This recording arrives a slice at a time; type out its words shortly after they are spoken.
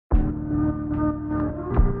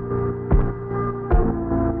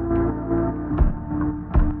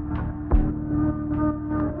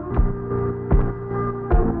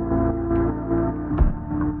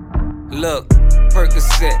Look,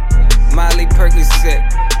 Percocet, Molly Percocet.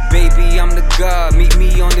 Baby, I'm the God, meet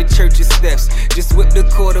me on the church's steps. Just whip the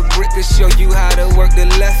quarter brick to show you how to work the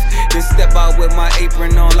left. Then step out with my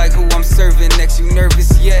apron on like who I'm serving next. You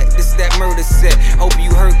nervous yet? This that murder set. Hope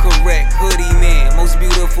you heard correct. Hoodie man, most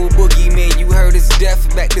beautiful boogeyman. You heard it's death.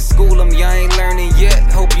 Back to school, you ain't learning yet.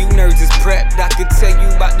 Hope you nerds is prepped. I could tell you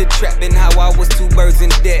about the trap and how I was 2 birds in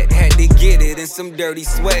debt. Had to get it in some dirty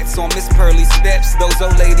sweats on Miss Pearly steps. Those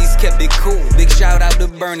old ladies kept it cool. Big shout out to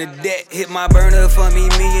Bernadette. Hit my burner for me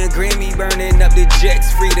and Grammy burning up the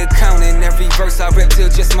jets. Free to count in every verse I rep till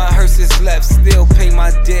just my hearse is left. Still pay my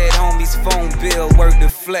dead homies phone bill. Work the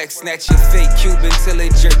flex. Snatch your fake Cuban till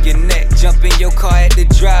it jerk your neck. Jump in your car at the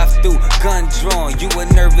drive-thru. Gun drawn. You a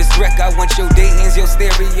nervous wreck. I want your Dayton's, your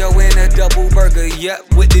stereo, and a double burger.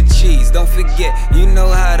 Yep, with the cheese. Don't forget, you know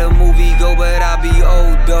how the movie go, but I'll be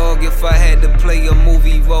old dog if I had to play a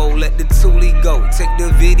movie role. Let the toolie go. Take the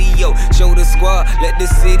video. Show the squad. Let the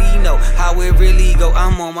city know how it really go.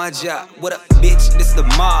 I'm on my job. What up, bitch? This the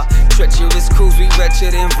mob. Treacherous crews, we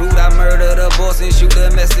wretched and rude. I murder the boss and shoot the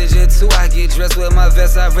messenger too. I get dressed with my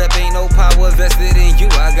vest. I rep, ain't no power vested in you.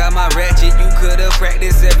 I got my ratchet. You could've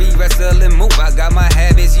practiced every wrestling move. I got my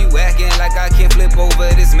habits. You acting like I can't flip over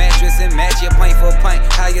this mattress and match your pint for pint.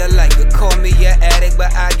 How you like it? Call me an addict,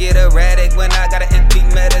 but I get erratic when I got an empty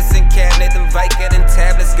medicine cabinet. Them Vicodin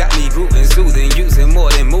tablets got me grooving, soothing, using more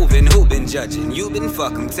than moving. Who been judging? You been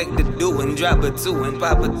fucking. Take the do and drop a 2 and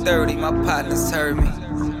pop a 30. My partners heard me.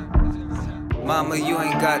 Mama, you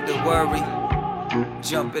ain't got to worry.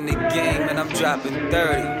 Jump in the game and I'm dropping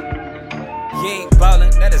 30. You ain't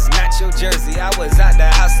ballin', that is not your jersey. I was out the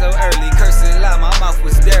house so early, cursing loud, my mouth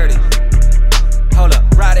was dirty. Hold up,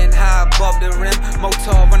 riding high above the rim,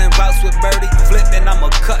 motor running routes with Birdie. Flipping, I'ma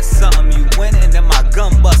cut something. You winning, then my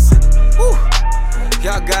gun bustin'. Woo.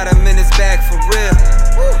 Y'all got a minute's bag for real.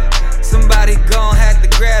 Woo. Somebody gon' have to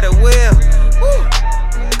grab a wheel. Woo.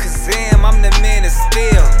 Cause damn, I'm the man of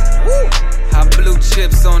steel. Woo. I blew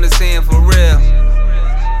chips on his hand for real.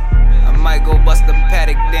 I might go bust the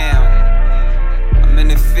paddock down. I'm in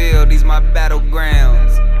the field, these my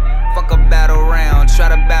battlegrounds. Fuck a battle round, try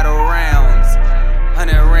to battle rounds.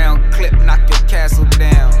 100 round clip, knock your castle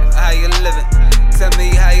down. How you living? Tell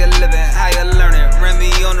me how you living, how you learning.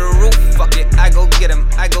 Remy on the roof, fuck it, I go get him,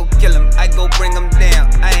 I go kill him, I go bring him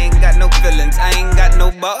down. I ain't got no feelings, I ain't got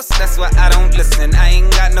no boss, that's why I don't listen. I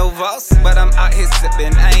ain't got no boss, but I'm out here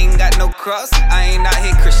sipping. I ain't got no cross, I ain't out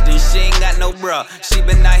here Christian. She ain't got no bra, she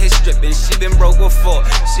been out here stripping. She been broke before,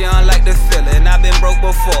 she don't like the feeling. I been broke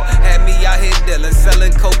before, had me out here dealing,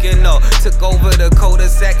 selling coke and all. Took over the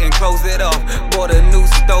cul-de-sac and closed it off. Bought a new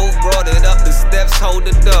stove, brought it up the steps, hold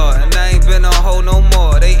the door. And I ain't been on hold no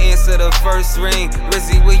more. They answer the first ring.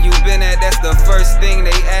 Rizzy, where you been at? That's the first thing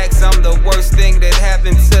they ask. I'm the worst thing that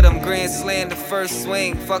happened to them. Grand slam the first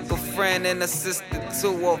swing. Fuck a friend and a sister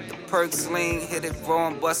too off the perk sling. Hit it raw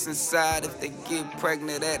and bust inside. If they get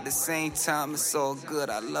pregnant at the same time, it's all good.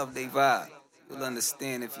 I love they vibe. You'll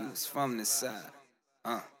understand if you was from this side.